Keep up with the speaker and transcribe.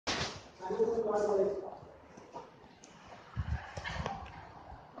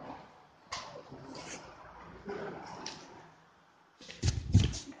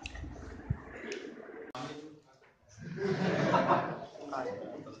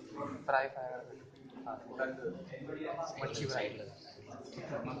Fry मच्छी fry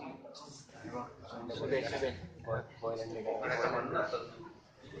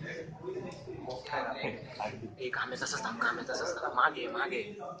एक आम्ही तसंच थांब आम्ही तसंच मागे मागे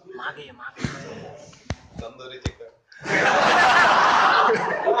मागे मागे तंदुरी चिकन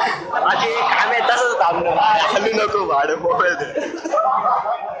आधी आम्ही तसंच थांबलो हलू नको भाडं मोकळे दे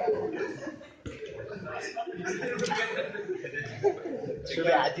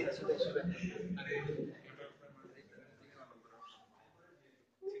शुभे आजी शुभे शुभे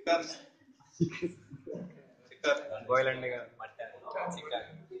चिकन बॉईल अंडे का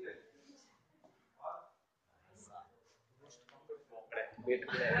चिकन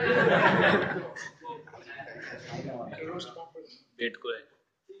बेट को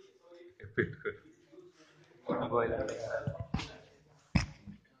बॉईल अंडे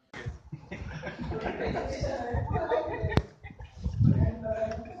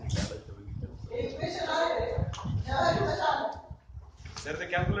सर ते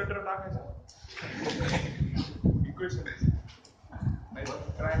कॅल्क्युलेटर टाकायचं इक्वेशन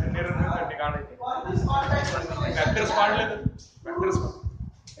निरंतर काढायचे फॅक्टर्स काढले तर factors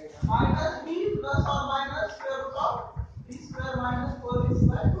minus b plus or minus square root of b square minus 4 is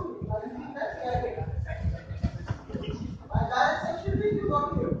equal to by direct substitution you got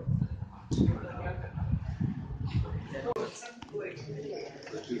here.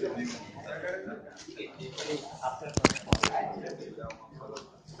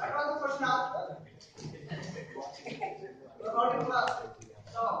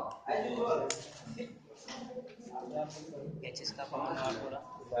 HS का फॉर्मूला पूरा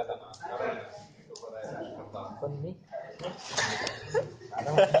पण मी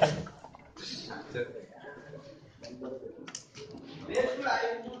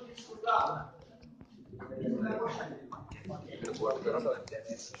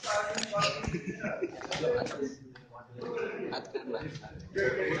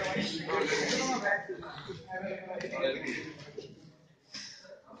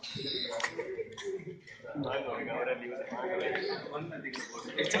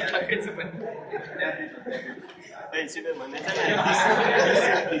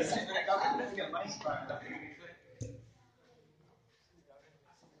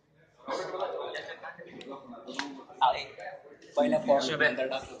पहिल्या फॉर्म नंतर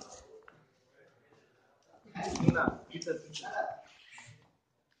टाकतो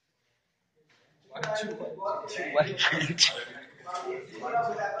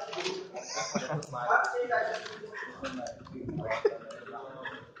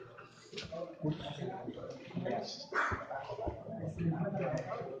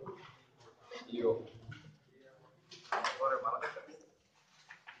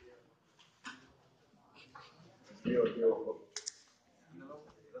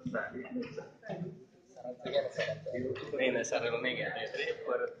नाही ना सरळ नाही घ्या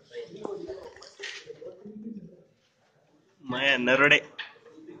परत माया नरडे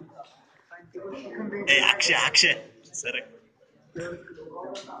अक्षय अक्षय सर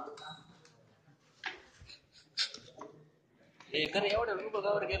कर एवढ्या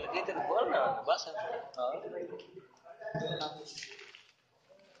विभागावर गेलं काहीतरी बोल ना बस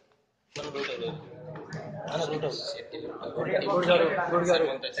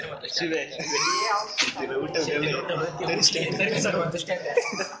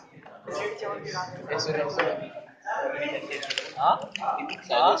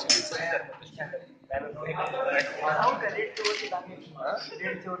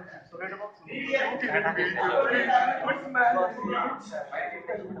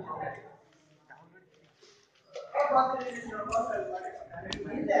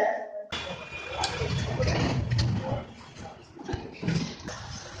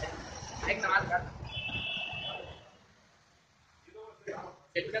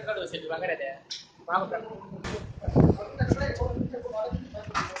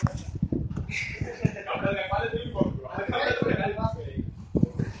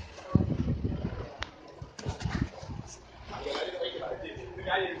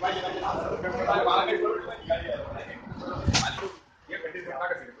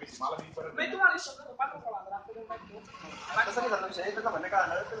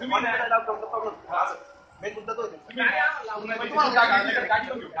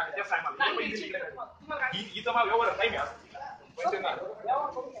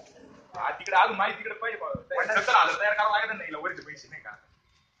तिकडे अजून माहिती तिकडे पैसे 70,000 तयार करावं लागत नाही वरचे पैसे नाही का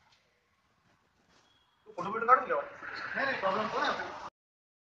फोटो बिटो काढून घ्यावा. नाही प्रॉब्लेम कोण आहे.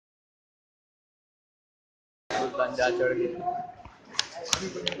 गंजा चढ़ गई.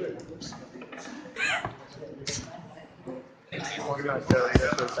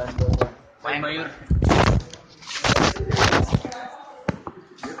 मयूर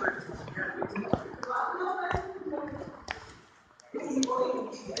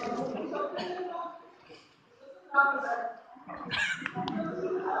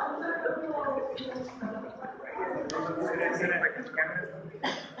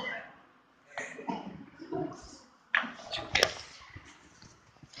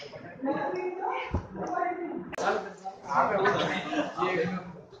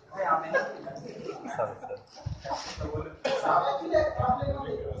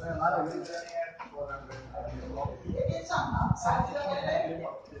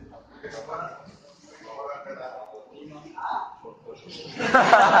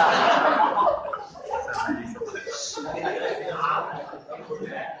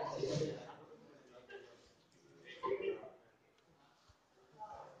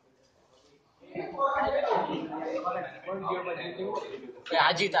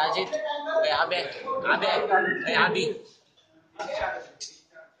अजित अजित आबे आबे आबी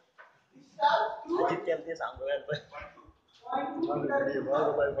अजित ते सांगू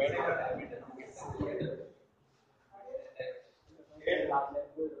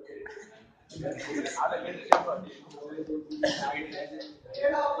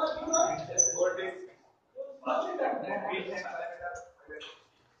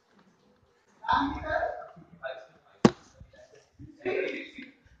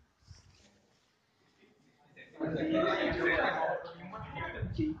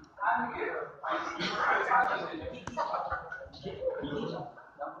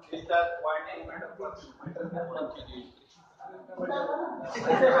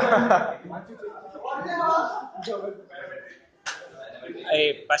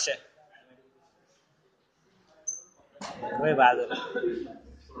पाशे वही बात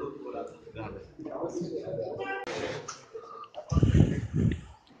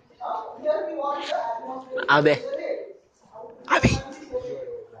आबे आबे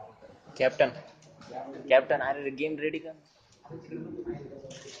कैप्टन कैप्टन अरे गेम रेडी कर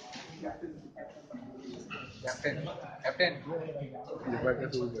कैप्टन कैप्टन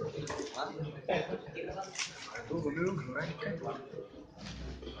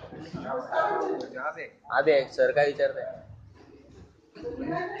आबे सर काय विचारताय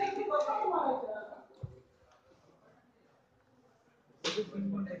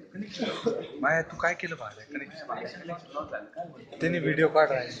माया तू काय केलं पाहिजे त्यांनी व्हिडिओ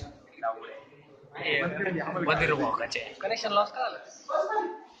काढलाय कनेक्शन लॉस का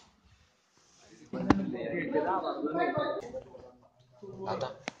आता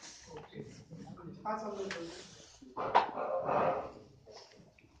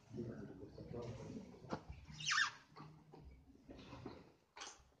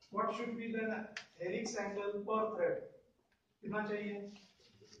What should be the helix angle per thread? कितना चाहिए?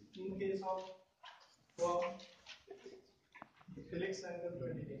 In case of worm, helix angle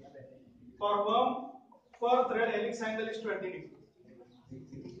 20 degree. For worm, per thread helix angle is 20 degree.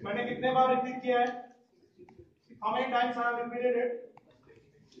 मैंने कितने बार रिपीट किया है? How many times I have repeated it?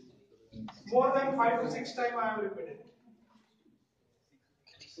 More than 5 to 6 times I have repeated it.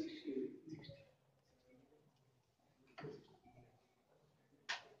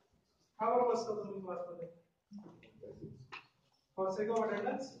 How was the class for that? For sake of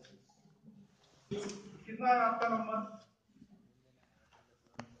attendance, कितना है आपका number?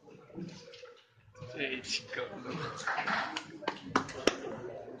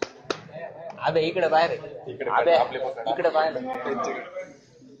 अबे इकडे बाहेर अबे इकडे बाहेर आपल्याकडे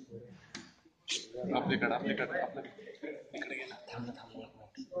इकडे गेला थांब थांब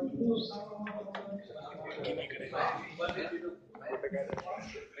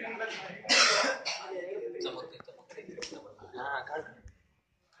हा काढ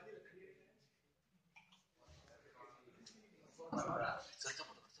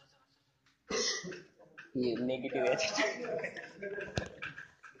ये नेगेटिव्ह आहे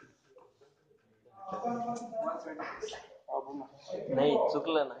नाही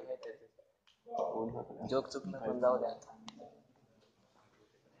चुकलं ना जोक चुकलं पण जाऊ द्या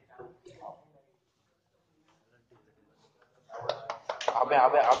अबे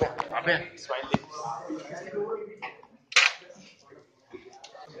अबे अबे अबे स्माइली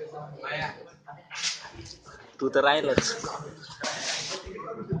तू तर राहिलच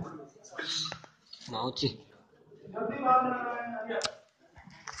मावची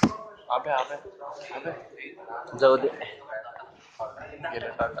अबे अबे अबे जाऊ दे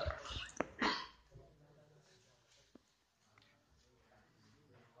गेलं टाका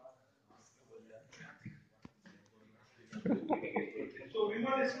So we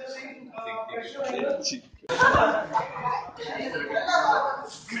were discussing pressure and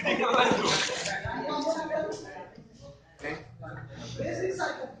basic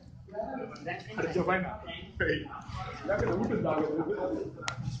cycle.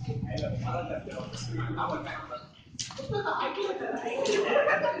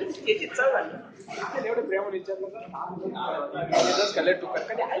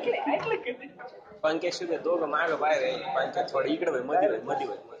 Pankaj दोघं माग बाहेर आहे. पंकज थोडं इकडे होय, मध्ये होय, मध्ये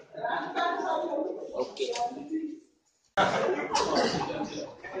होय. ओके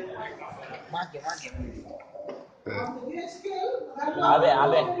मागे मागे आवे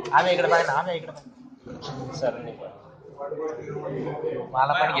आवे आवे इकडे पाहिजे ना, आवे इकडे पाहिजे सर नाही पण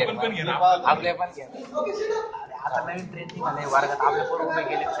मला पण घे आपले पण घे. आता नवीन ट्रेन निघाले वर्गात, आपले पोरं उभे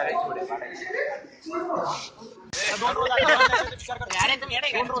गेले सगळे थोडे काढायचे.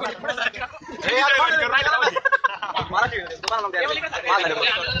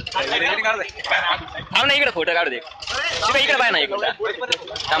 इकडे फोटो काढू दे इकडे पाहिजे ना, इकडे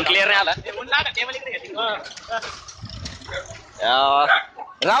काम क्लिअर नाही आला.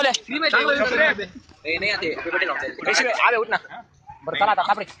 राहू दे आवे उठ ना. बरं चला आता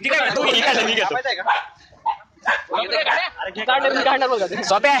कापडे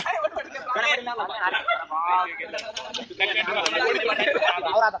सोप्या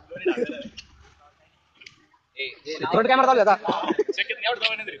थोडं कॅमेरा चालू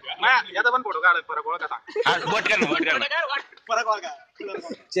आता पण फोटो काढ फरक ओळखा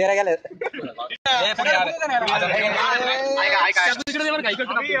चेहरा गेले.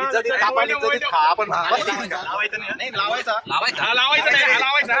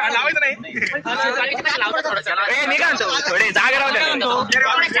 थोडे जागा राहू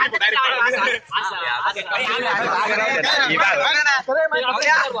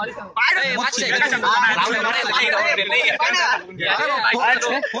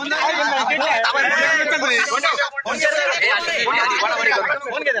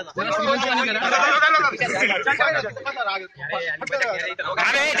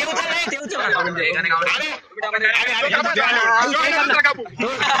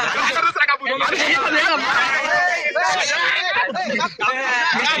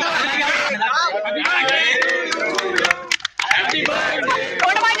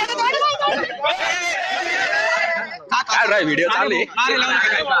व्हिडिओ चालू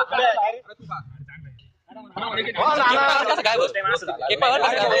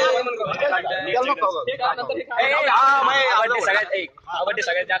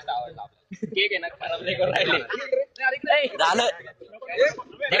सगळ्यात जास्त आवडला केक आहे ना, खराब नाही करून राहिले झालं.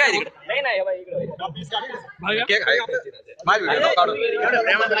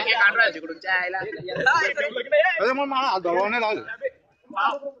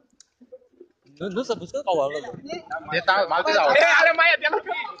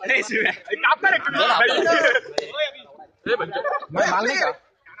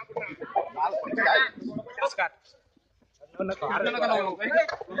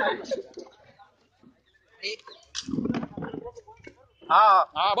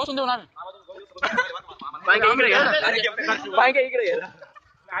 हा बसून देऊ ना इकडे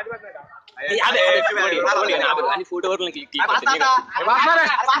आणि फोटोवर क्लिक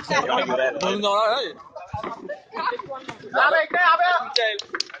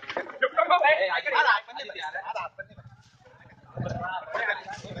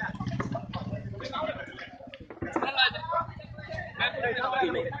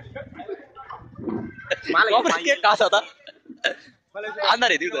कसा होता आणणार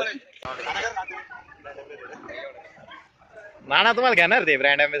आहे तिथं नाना तुम्हाला घेणार ते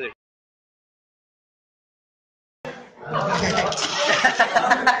ब्रँड अँबॅसेडर.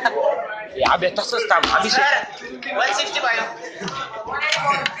 तसंच काम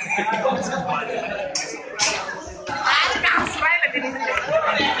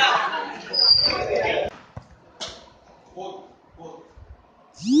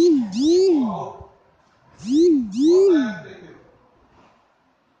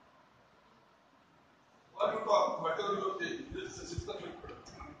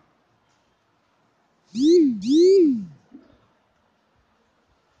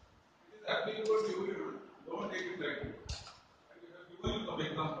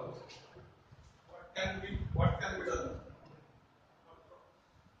What can be done?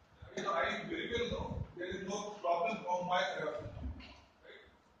 I very well know there is no problem from my right?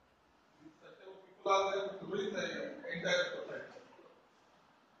 Such people are there doing the entire society.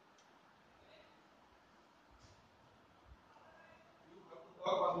 You have to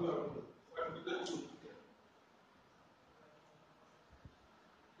work on your own. What we can do?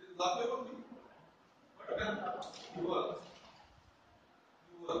 It is not about me. What can you do?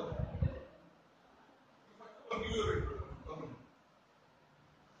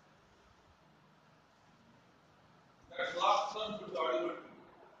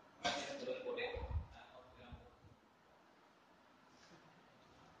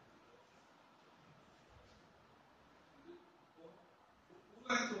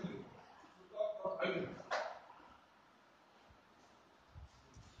 As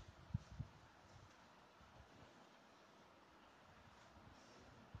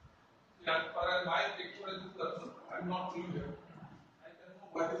far as my picture is concerned, I'm not new here. I can know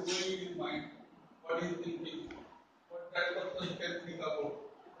what is going in his mind, what he is thinking, what that person can think about.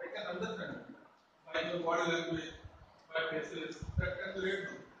 I can understand by your body language, by faces, that can relate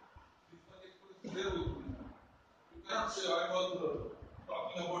to. This much experience is there with me. You cannot say I was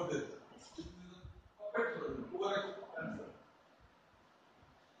talking about this. This is a perfect person. Who are answer?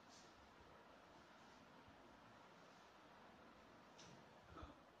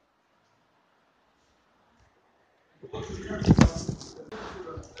 First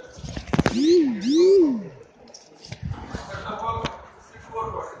of all, sit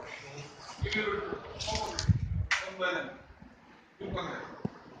over body. Give your one by one. Look on that.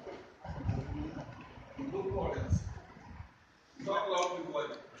 Look to audience. Talk loud with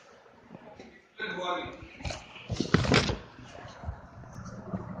body. Explain body.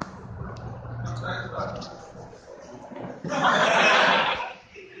 Sometimes start.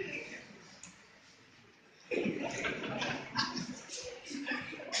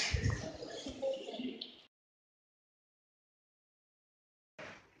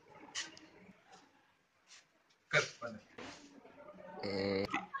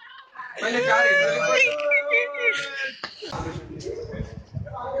 पहले क्या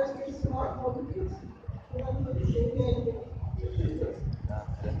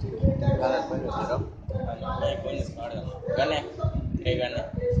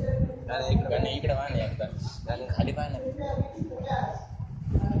रही इकडे वाहन एकदा खाली पाहिजे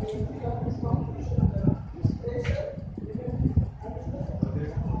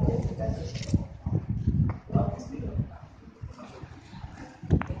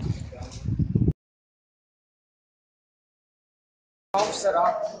Officer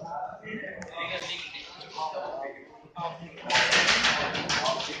off.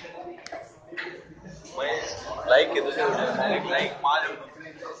 Like के दूसरे लाइक मार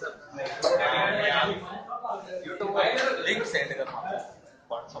यूट्यूब लिंक सेंड कर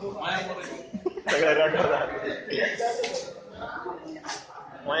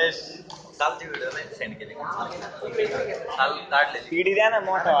महेश चालती व्हिडिओ नाही सेंड केली चाल काढले पीडी द्या ना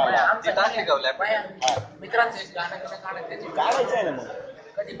मोठा वाला ते टाकली का मित्रांचं एक गाणं काढायचं आहे ना मग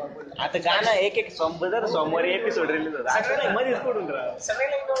कधी आता गाणं एक एक सोमवारी एपिसोड रिलीज होता असं नाही मध्येच पडून राहा सगळे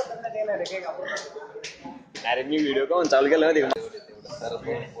देणार आहे काय आपण अरे मी व्हिडिओ काऊन चालू केला होती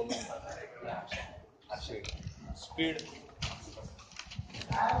speed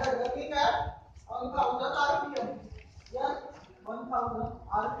And looking at 1000 RPM. Yes, 1000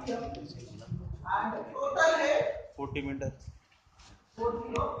 RPM. And total height 40 metre 40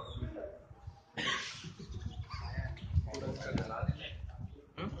 meters.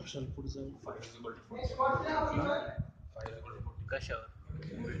 Next, what's the figure? कशावर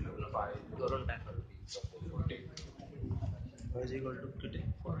करून टाका 5 is equal to 40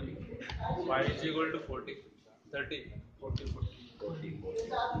 5 is equal to 40 30 40 40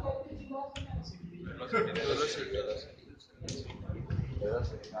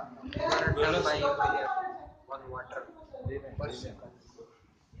 one water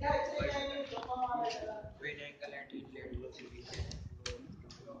green angle and inlet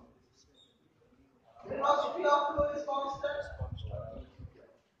Velocity of flow is constant.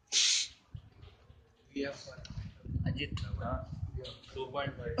 Ajit 2.5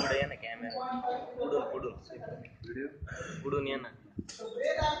 पुढे ये ना camera पुढून ये ना So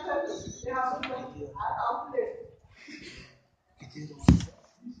where angle they have given at outlet is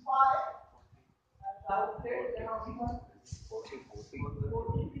pi. At outlet they have given 40.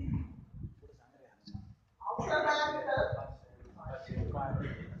 Outer diameter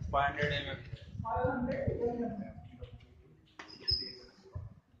 500 mm 500 mm.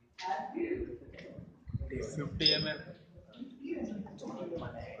 And width 50 mm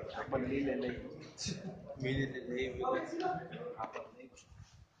आपण लिहिलेलं आहे मी लिहिलेलं आहे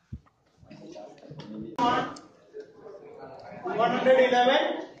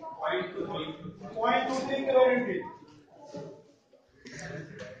 111.23 kilonewton.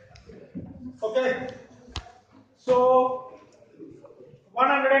 Okay. So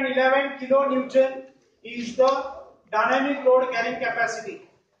 111 kilonewton is the dynamic load carrying capacity.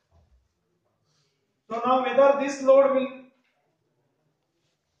 So now whether this load will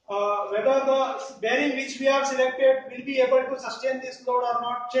whether the bearing which we have selected will be able to sustain this load or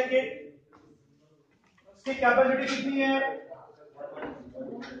not, check it. इसकी capacity कितनी है?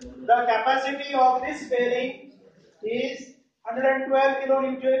 The capacity of this bearing is 112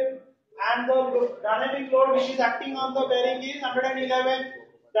 kilonewton and the dynamic load which is acting on the bearing is 111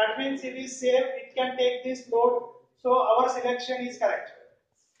 That means it is safe, it can take this load, so our selection is correct.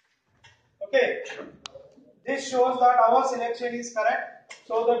 Okay, this shows that our selection is correct.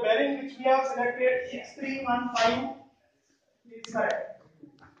 So the bearing which we have selected 6315 is correct.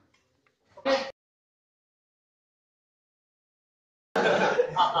 Okay.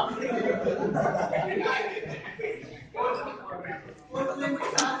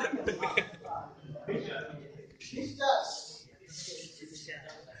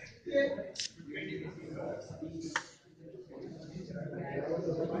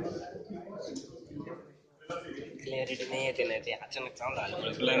 Clarity नाही येते ना ते अचानक चालू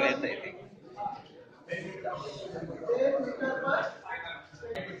झालं blur येत आहे ते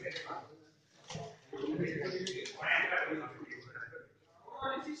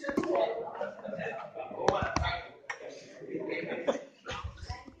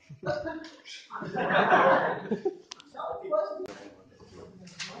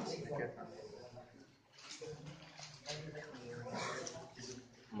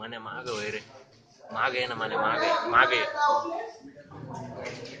मने माग होय रे माग आहे ना मने माग आहे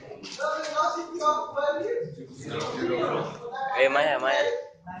ए माया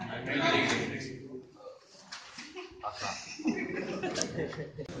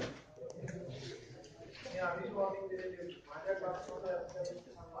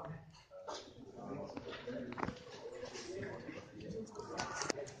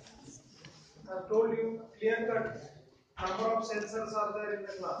I've told you clear cut number of sensors are there in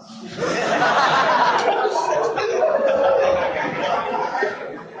the class.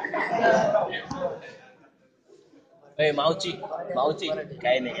 ए मावची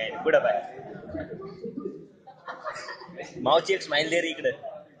काय नाही पुढं पाय मावची एक स्माइल दे रे इकडे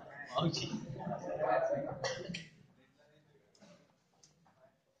मावची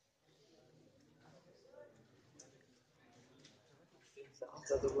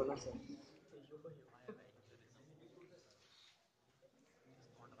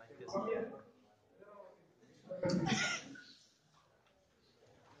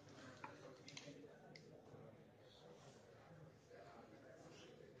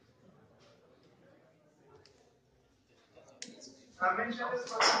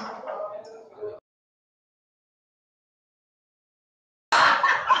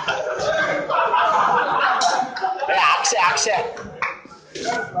अक्षय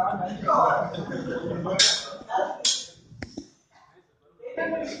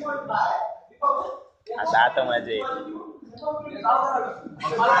आता माझे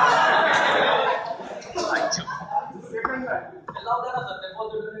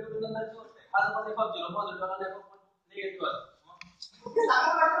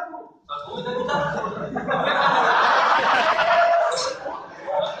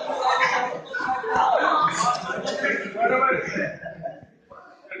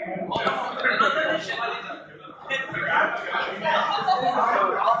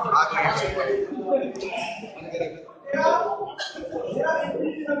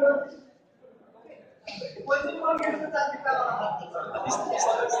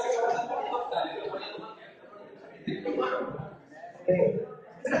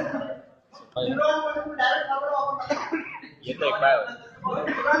येतोय काय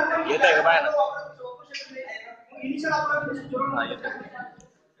का बाय ना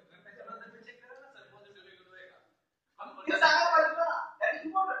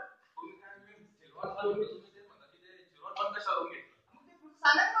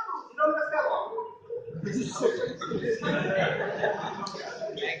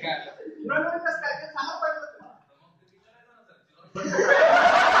Thank you.